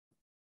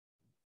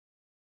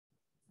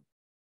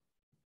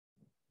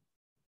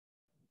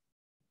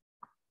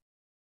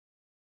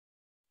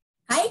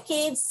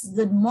kids,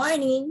 good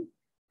morning.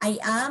 I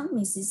am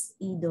Mrs.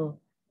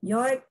 Ido,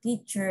 your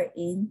teacher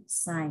in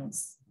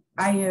science.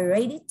 Are you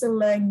ready to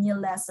learn new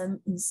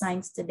lesson in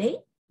science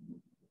today?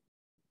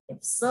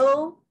 If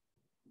so,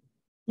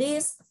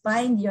 please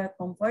find your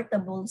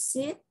comfortable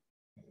seat.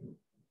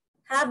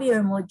 Have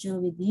your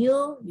module with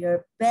you,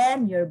 your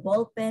pen, your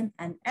ball pen,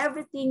 and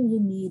everything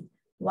you need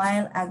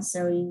while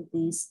answering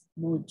this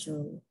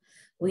module.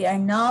 We are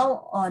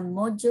now on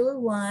module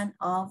 1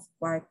 of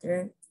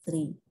quarter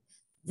 3.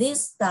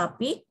 This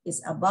topic is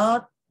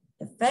about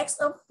effects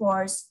of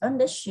force on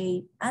the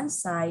shape and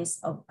size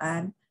of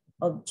an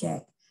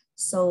object.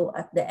 So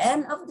at the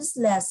end of this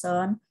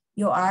lesson,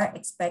 you are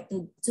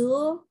expected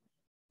to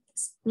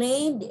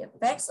explain the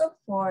effects of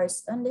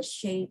force on the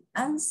shape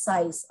and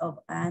size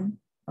of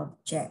an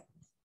object.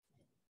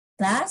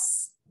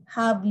 Class,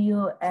 have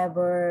you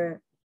ever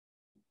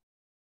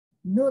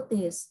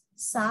noticed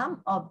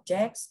some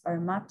objects or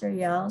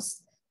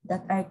materials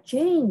that are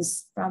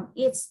changed from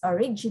its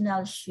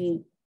original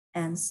shape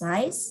and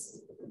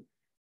size?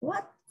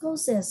 What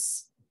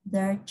causes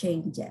their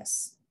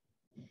changes?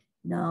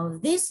 Now,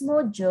 this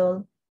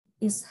module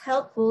is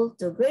helpful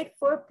to grade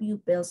 4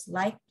 pupils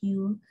like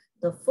you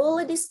to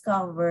fully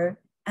discover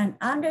and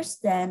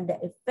understand the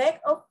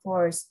effect of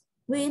force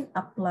when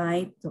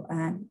applied to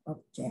an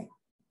object.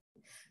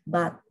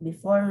 But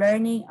before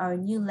learning our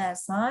new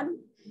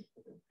lesson,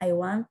 I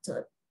want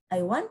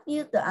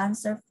you to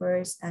answer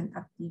first an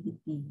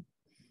activity.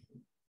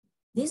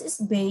 This is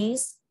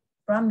based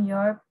from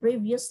your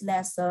previous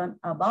lesson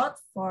about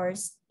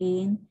force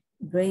in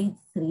grade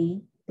 3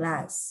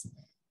 class.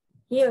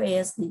 Here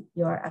is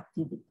your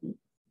activity.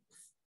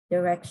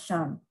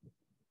 Direction.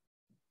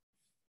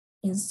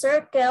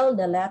 Encircle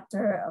the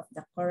letter of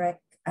the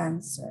correct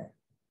answer.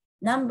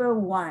 Number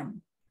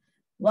 1.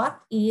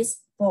 What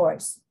is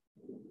force?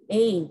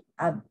 A.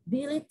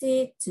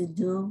 Ability to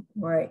do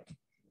work.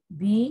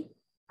 B.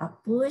 A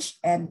push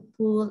and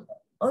pull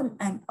on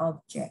an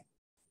object.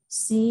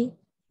 C.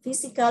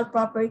 Physical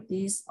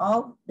properties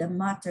of the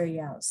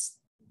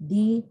materials.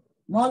 D.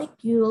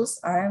 Molecules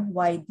are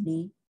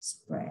widely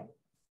spread.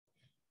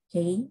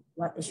 Okay,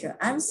 what is your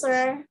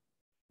answer?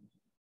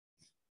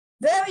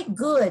 Very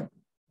good.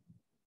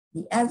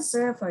 The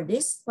answer for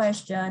this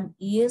question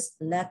is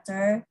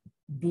letter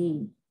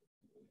B.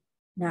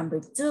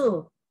 Number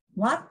 2,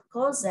 what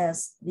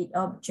causes the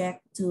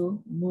object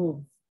to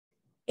move?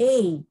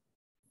 A,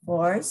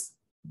 force.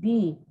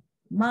 B,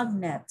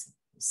 magnet.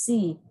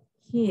 C,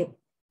 heat.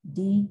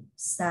 D,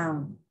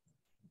 sound.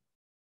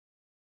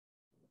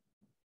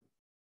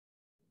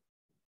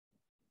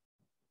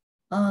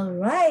 All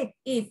right,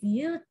 if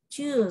you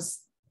choose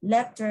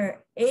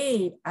letter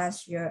A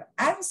as your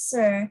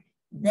answer,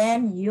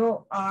 then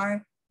you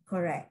are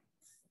correct.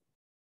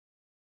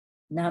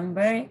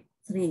 Number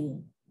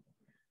 3.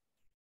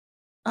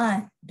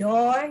 A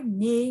door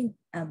needs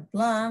a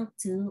blank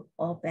to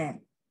open.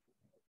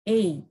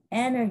 A,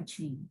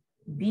 energy.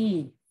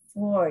 B,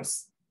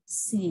 force.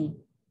 C,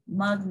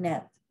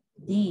 magnet.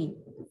 D,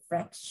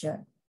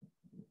 friction.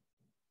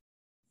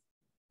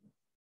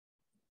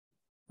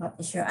 What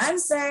is your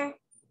answer?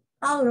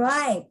 All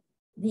right.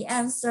 The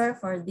answer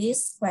for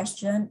this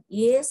question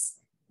is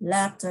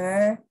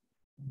letter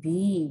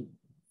B,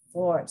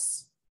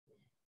 force.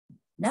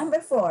 Number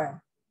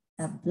 4,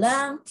 a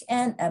blank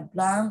and a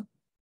blank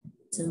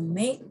to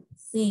make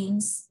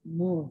things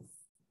move.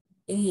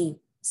 A,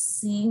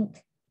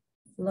 sink,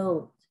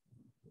 float.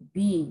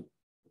 B,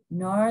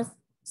 north,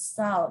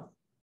 south.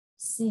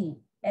 C,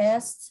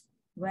 east,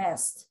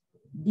 west.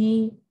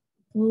 D,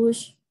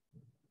 push,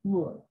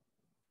 pull.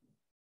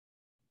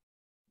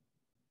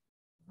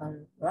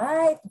 All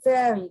right,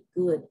 very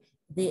good.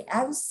 The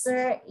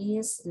answer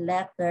is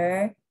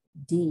letter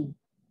D.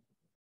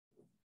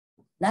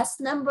 Last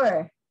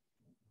number.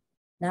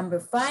 Number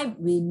 5,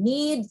 we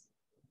need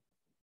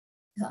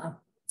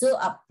to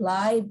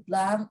apply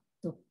blank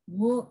to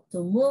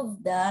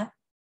move the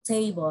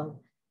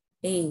table.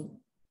 A,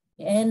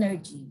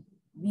 energy.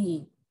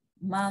 B,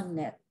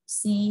 magnet.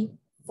 C,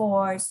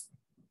 force.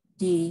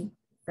 D,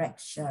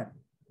 friction.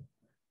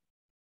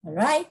 All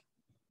right,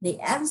 the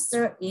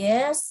answer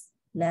is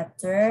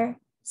letter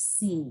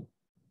C,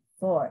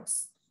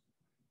 force.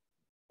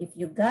 If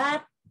you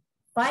got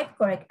 5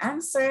 correct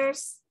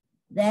answers,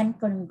 then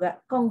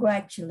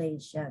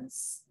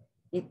congratulations.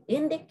 It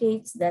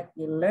indicates that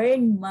you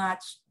learned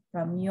much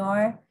from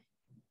your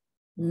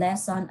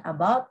lesson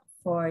about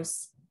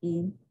force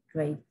in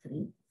grade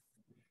 3.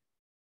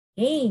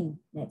 Okay,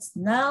 let's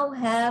now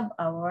have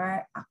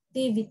our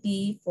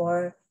activity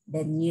for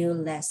the new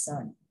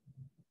lesson.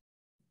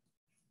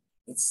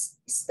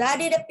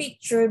 Study the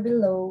picture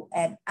below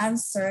and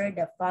answer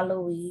the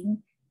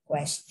following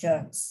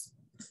questions.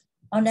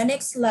 On the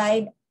next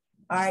slide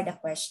are the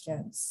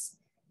questions.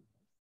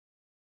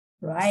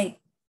 Right.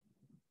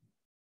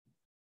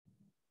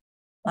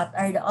 What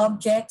are the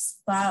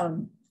objects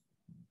found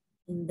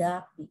in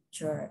the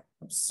picture?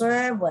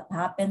 Observe what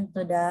happened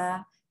to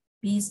the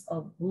piece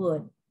of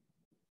wood.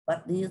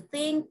 What do you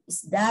think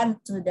is done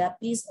to the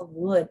piece of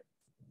wood?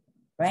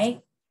 Right?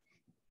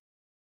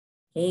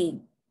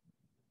 Okay.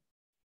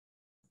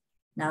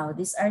 Now,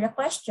 these are the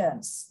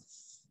questions.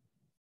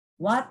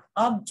 What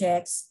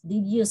objects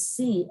did you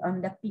see on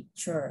the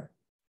picture?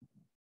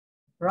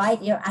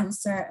 Write your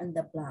answer on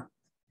the blank.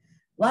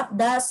 What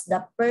does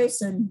the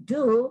person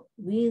do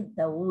with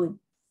the wood?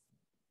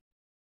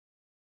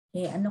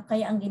 Okay, ano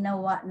kaya ang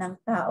ginawa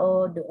ng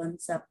tao doon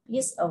sa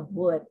piece of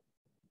wood?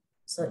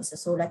 So,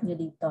 isasulat nyo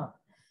dito.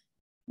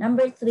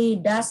 Number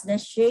 3, does the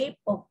shape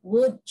of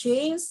wood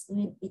change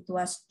when it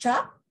was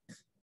chopped?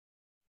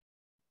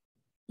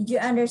 Did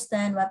you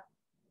understand what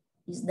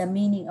is the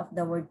meaning of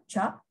the word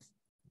chopped?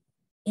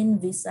 In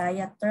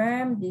Visaya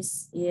term,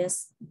 this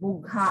is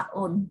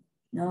bughaon,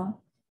 no?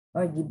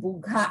 Or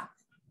gibugha.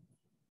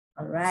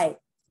 All right.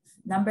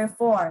 Number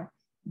 4,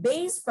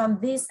 based from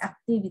this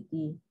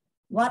activity,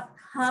 what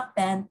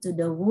happened to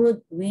the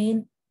wood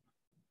when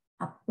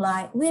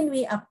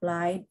we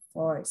applied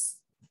force?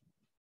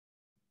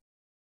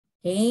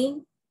 Okay.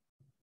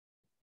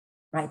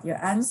 Write your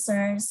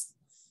answers.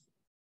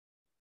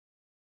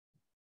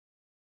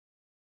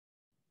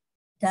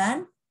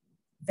 Done?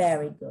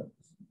 Very good.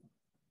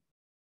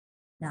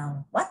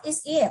 Now, what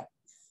is it?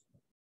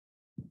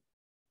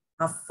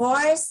 A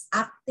force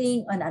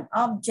acting on an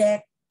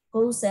object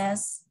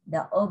causes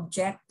the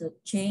object to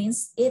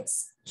change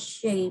its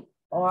shape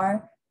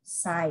or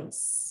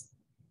size.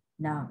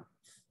 Now,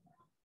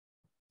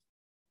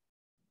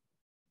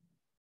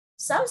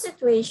 some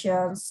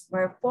situations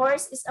where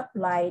force is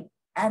applied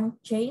and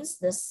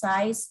change the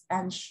size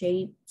and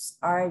shapes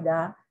are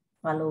the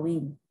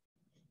following: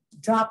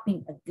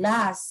 dropping a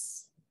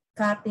glass,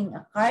 cutting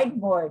a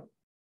cardboard,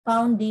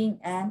 pounding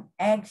an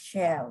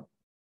eggshell,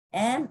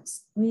 and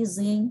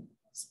squeezing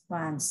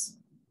sponge.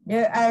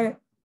 There are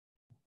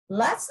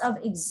lots of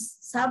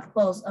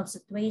examples of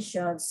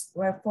situations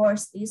where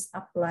force is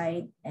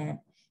applied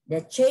and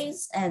the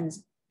change and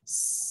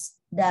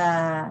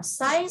the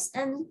size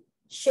and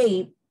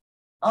shape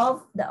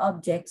of the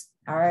objects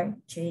are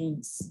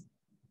changed.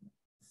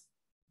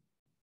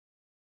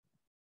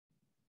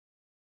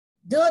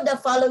 Do the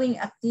following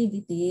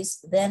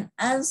activities, then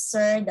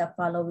answer the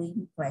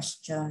following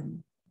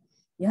question.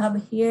 You have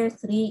here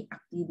 3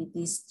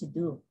 activities to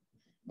do.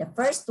 The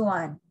first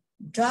one,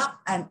 drop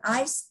an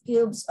ice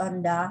cubes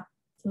on the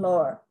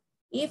floor.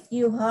 If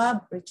you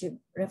have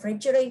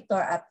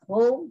refrigerator at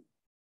home,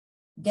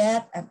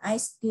 get an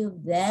ice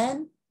cube,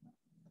 then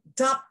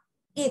drop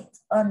it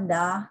on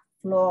the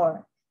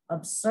floor.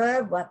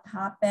 Observe what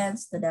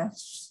happens to the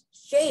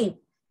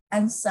shape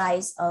and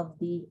size of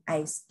the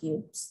ice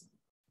cubes.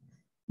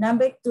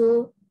 Number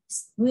 2,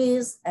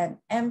 squeeze an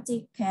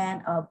empty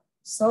can of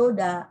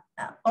soda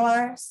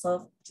or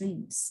soft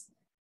drinks.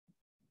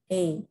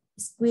 A,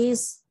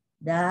 squeeze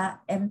the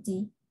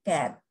empty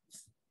can.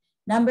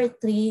 Number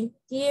 3,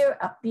 tear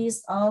a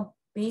piece of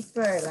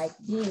paper like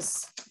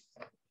this.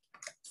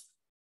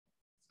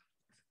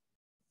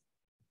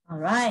 All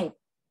right.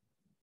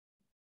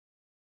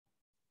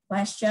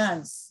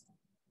 Questions.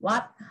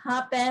 What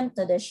happened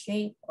to the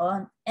shape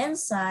and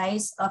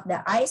size of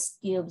the ice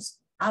cubes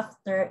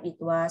after it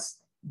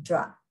was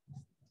dropped?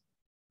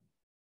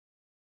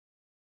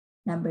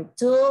 Number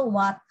 2,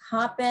 what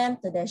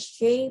happened to the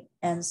shape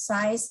and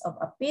size of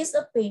a piece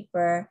of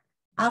paper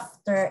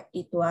after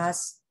it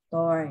was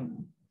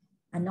torn?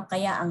 Ano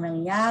kaya ang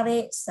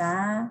nangyari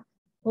sa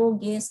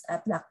hugis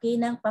at laki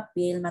ng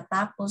papel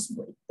matapos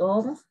mo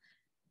itong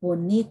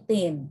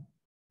punitin?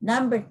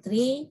 Number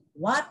 3,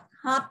 what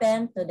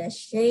happened to the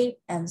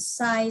shape and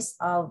size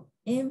of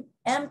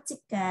empty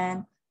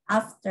can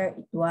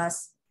after it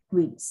was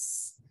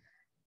squeezed?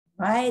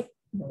 Right?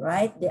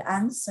 Write the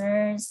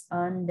answers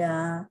on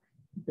the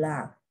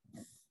blank.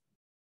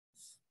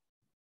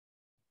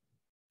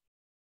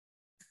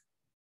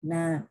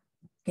 Now,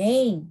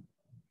 okay.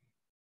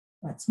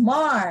 What's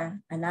more?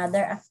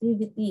 Another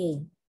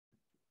activity.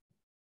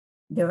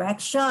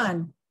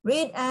 Direction.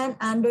 Read and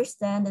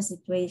understand the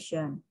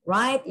situation.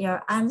 Write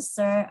your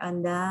answer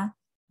on the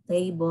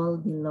table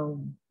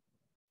below.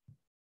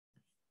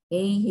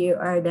 Okay, here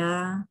are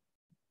the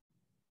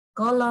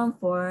column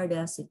for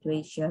the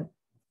situation.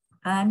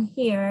 And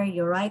here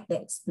you write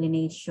the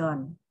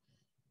explanation.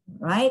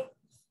 Right?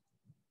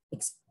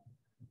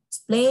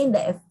 Explain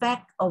the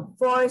effect of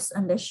force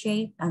on the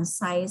shape and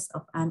size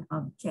of an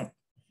object.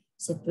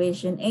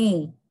 Situation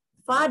A,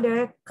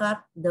 father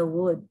cut the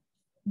wood.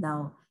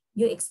 Now,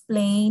 you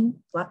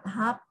explain what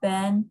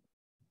happened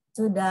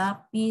to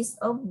the piece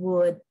of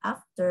wood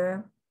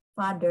after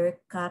father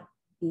cut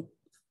it.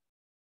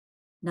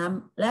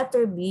 Now,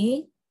 letter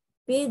B,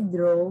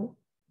 Pedro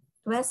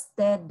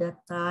twisted the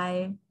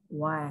tie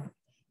wire.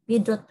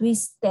 Pedro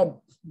twisted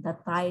the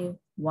tie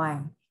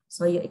wire.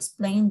 So you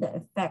explain the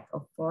effect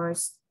of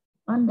force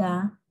on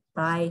the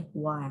tie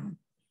wire.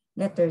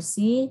 Letter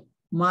C,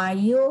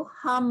 Mario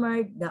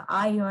hammered the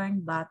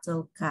iron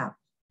bottle cap.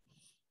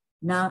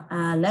 Now,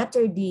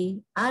 letter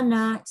D,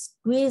 Anna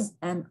squeezed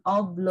an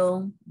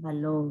oblong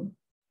balloon.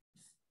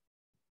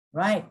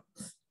 Right.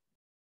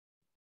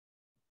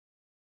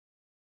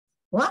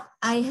 What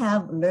I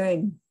have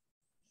learned.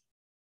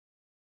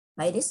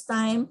 By this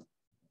time,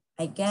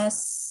 I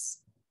guess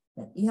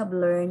that you have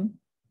learned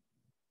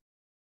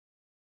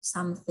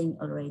something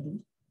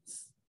already.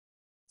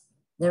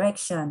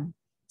 Direction.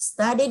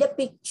 Study the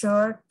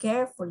picture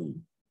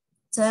carefully.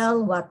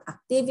 Tell what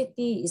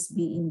activity is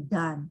being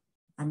done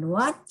and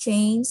what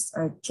change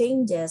or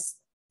changes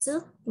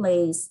took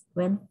place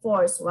when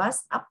force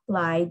was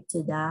applied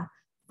to the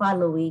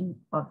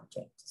following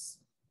objects.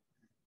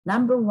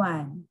 Number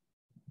 1.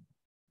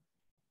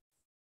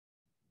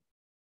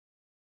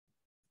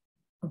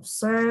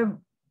 Observe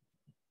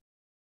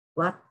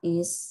what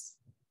is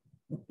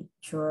the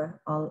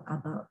picture all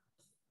about.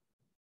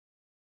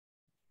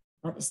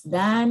 What is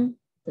done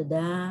to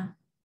the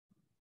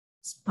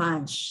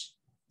sponge?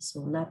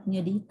 Sulat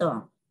nyo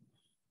dito.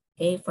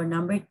 Okay, for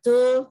number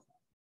 2,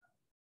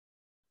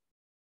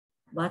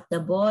 what the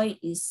boy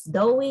is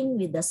doing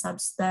with the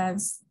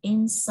substance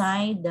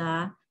inside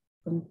the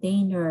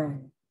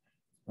container.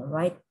 All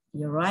right,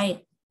 you're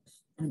right.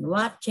 And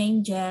what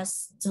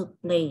changes took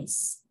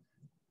place?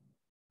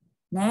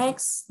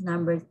 Next,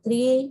 number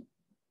 3,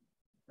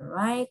 all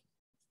right.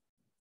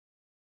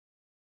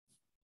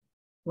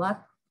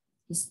 What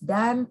is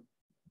done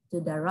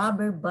to the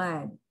rubber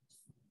band?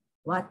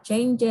 What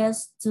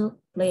changes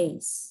took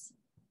place?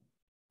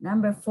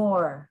 Number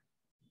 4,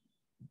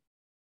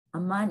 a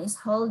man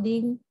is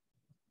holding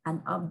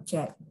an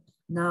object.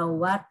 Now,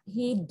 what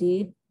he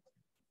did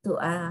to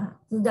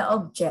the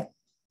object?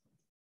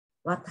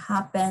 What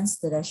happens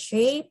to the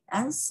shape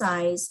and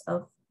size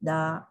of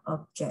the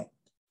object?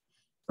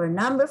 For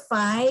number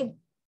 5,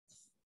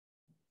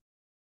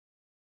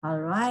 all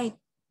right,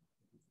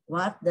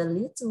 what the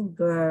little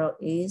girl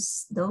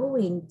is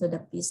doing to the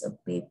piece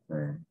of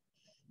paper?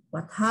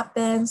 What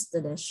happens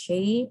to the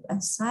shape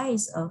and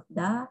size of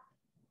the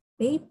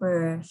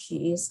paper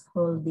she is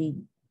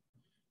holding?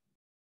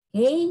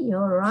 Okay,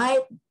 you're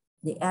right.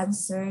 The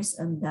answers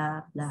on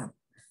the blank.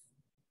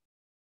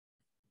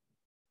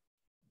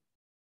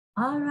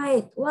 All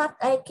right, what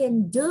I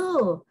can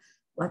do?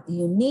 What do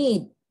you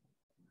need?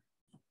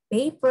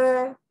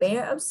 Paper,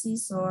 pair of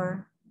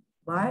scissors,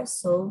 bar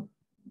soap,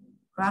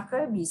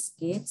 cracker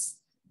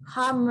biscuits,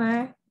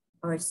 hammer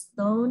or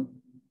stone,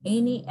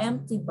 any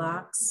empty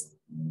box,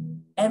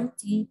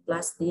 empty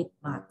plastic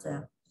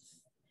bottle.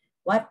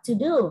 What to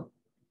do?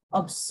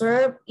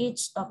 Observe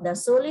each of the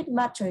solid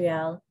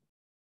materials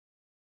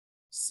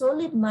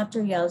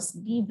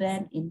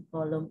given in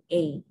column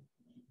A.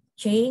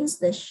 Change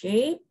the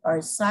shape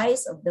or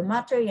size of the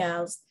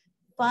materials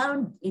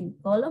found in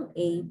column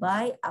A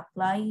by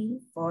applying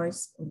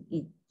force on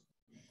it.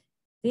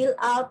 Fill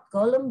out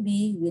column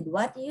B with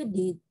what you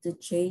did to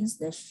change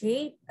the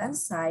shape and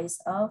size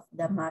of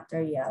the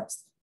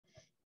materials.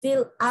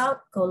 Fill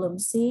out column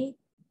C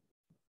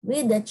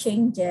with the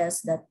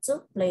changes that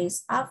took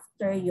place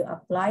after you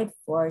applied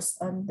force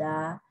on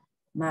the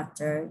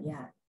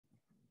material.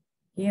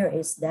 Here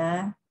is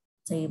the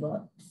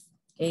table.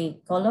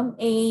 Okay, column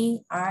A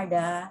are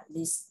the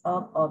list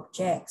of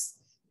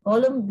objects.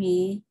 Column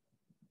B,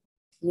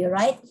 you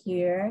write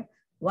here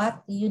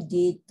what you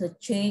did to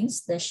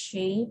change the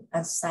shape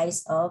and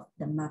size of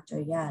the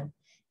material.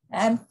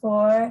 And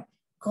for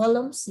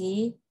column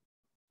C,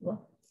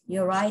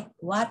 you write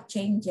what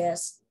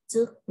changes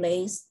took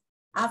place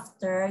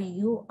after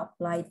you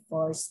applied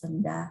force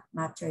on the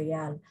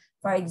material.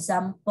 For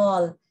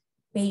example,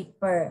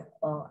 paper.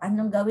 O,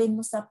 anong gawin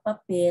mo sa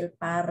papel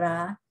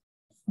para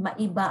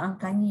maiba ang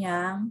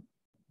kanyang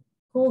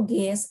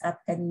hugis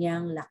at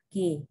kanyang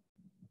laki?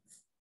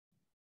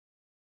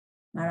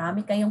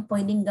 Marami kayong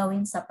pwedeng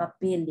gawin sa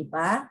papel, di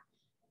ba?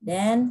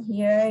 Then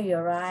here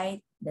you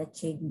write the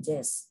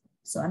changes.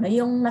 So ano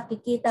yung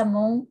nakikita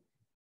mong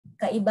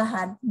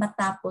kaibahan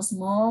matapos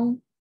mong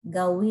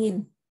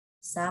gawin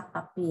sa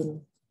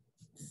papel?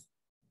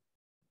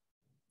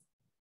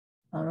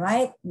 All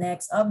right,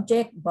 next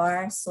object,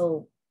 bar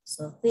soap.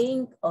 So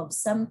think of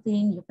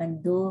something you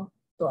can do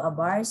to a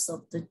bar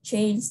soap to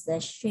change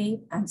the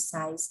shape and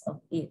size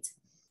of it.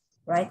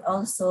 Write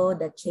also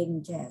the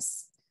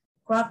changes.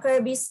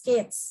 Cracker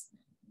biscuits.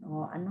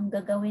 O, anong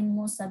gagawin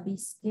mo sa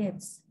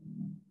biscuits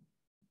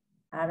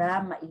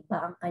para maiba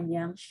ang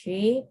kanyang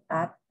shape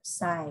at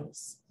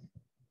size?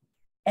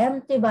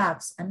 Empty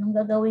box. Anong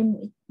gagawin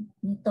mo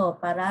nito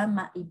para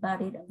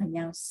maiba rin ang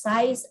kanyang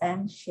size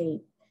and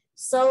shape?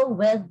 So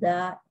with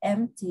the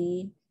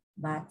empty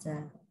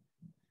bottle.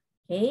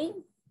 Okay?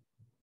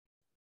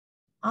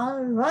 All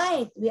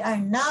right. We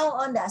are now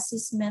on the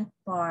assessment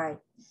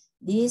part.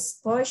 This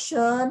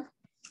portion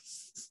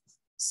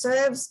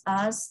serves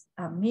as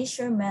a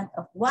measurement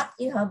of what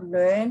you have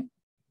learned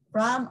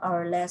from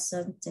our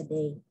lesson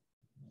today.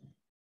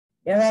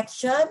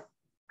 Direction,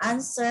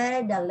 answer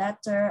the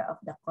letter of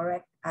the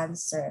correct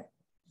answer.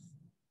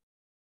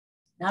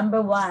 Number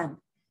 1,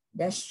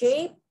 the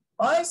shape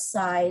or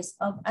size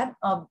of an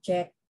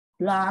object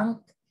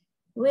blank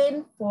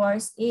when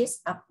force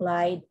is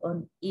applied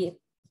on it.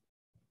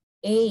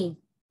 A,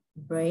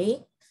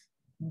 break.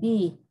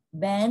 B,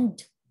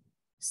 bend.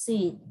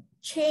 C,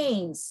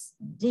 change.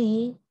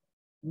 D,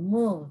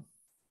 move.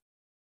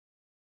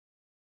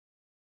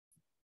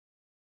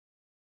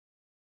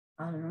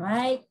 All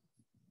right.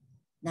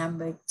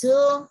 Number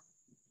 2,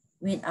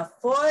 when a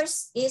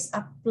force is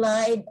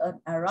applied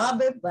on a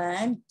rubber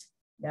band,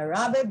 the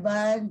rubber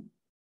band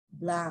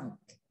blank.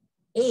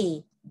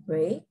 A,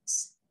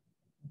 breaks.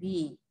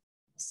 B,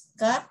 is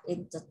cut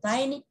into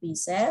tiny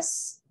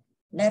pieces.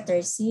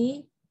 Letter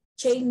C,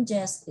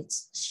 changes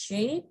its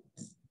shape.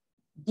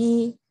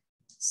 D,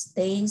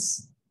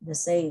 stays the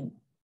same.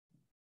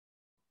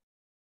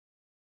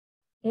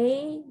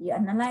 Okay, you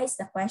analyze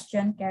the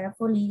question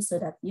carefully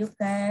so that you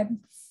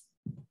can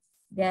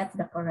get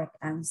the correct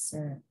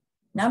answer.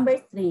 Number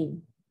 3,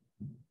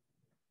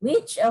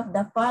 which of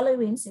the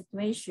following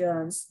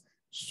situations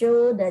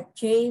show the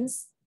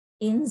change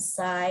in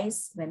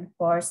size when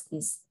force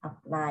is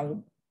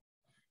applied?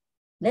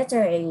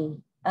 Letter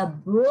A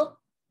book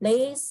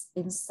placed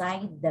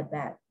inside the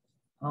bag.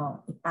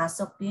 Oh,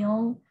 ipasok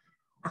yung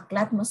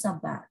aklat mo sa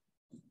bag.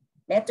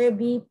 Letter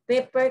B,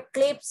 paper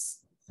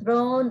clips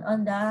thrown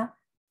on the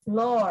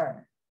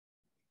floor.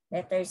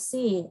 Letter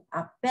C,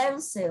 a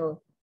pencil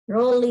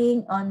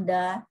rolling on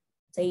the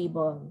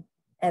table.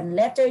 And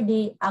letter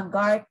D, a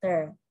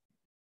garter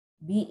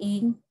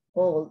being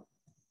pulled.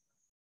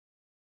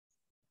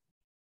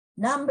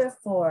 Number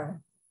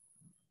 4,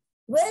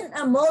 when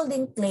a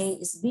molding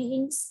clay is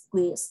being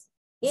squeezed,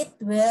 it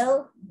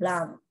will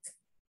blank.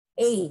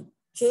 A,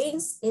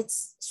 change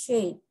its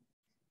shape.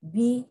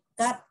 B,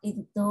 cut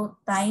into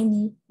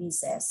tiny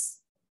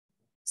pieces.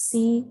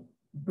 C,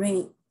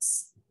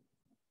 breaks.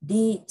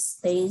 D,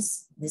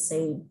 stays the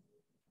same.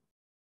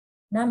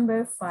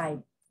 Number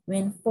 5,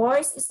 when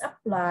force is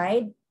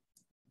applied,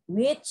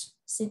 which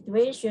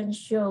situation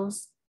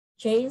shows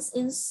change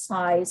in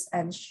size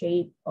and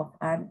shape of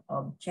an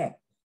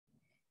object?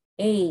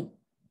 A,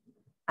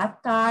 a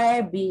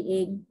tire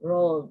being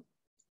rolled.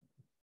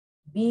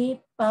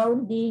 B,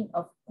 pounding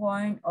of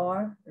corn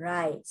or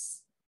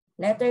rice.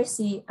 Letter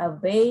C, a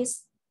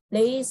vase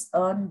placed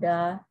on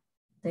the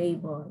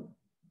table.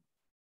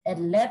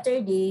 And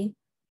letter D,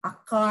 a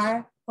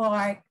car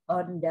parked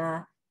on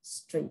the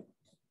street.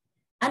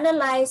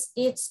 Analyze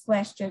each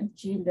question,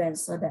 children,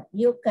 so that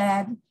you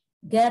can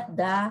get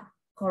the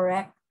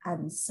correct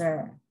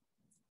answer.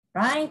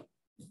 Right?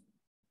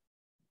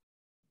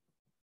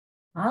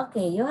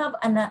 Okay, you have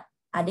an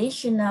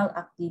additional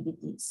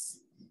activities.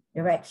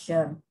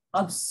 Direction.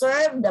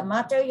 Observe the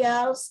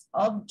materials,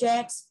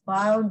 objects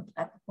found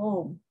at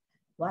home.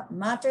 What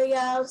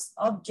materials,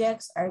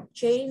 objects are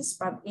changed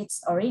from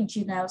its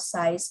original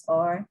size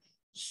or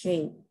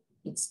shape?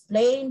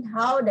 Explain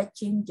how the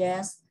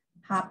changes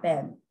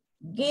happen.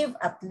 Give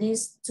at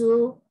least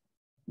 2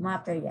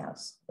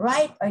 materials.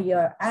 Write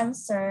your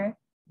answer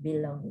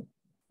below.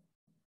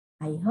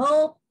 I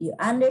hope you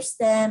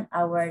understand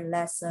our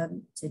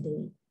lesson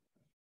today.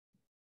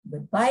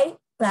 Goodbye,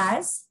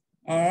 class,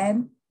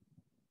 and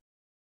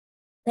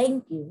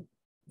thank you.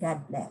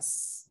 God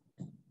bless.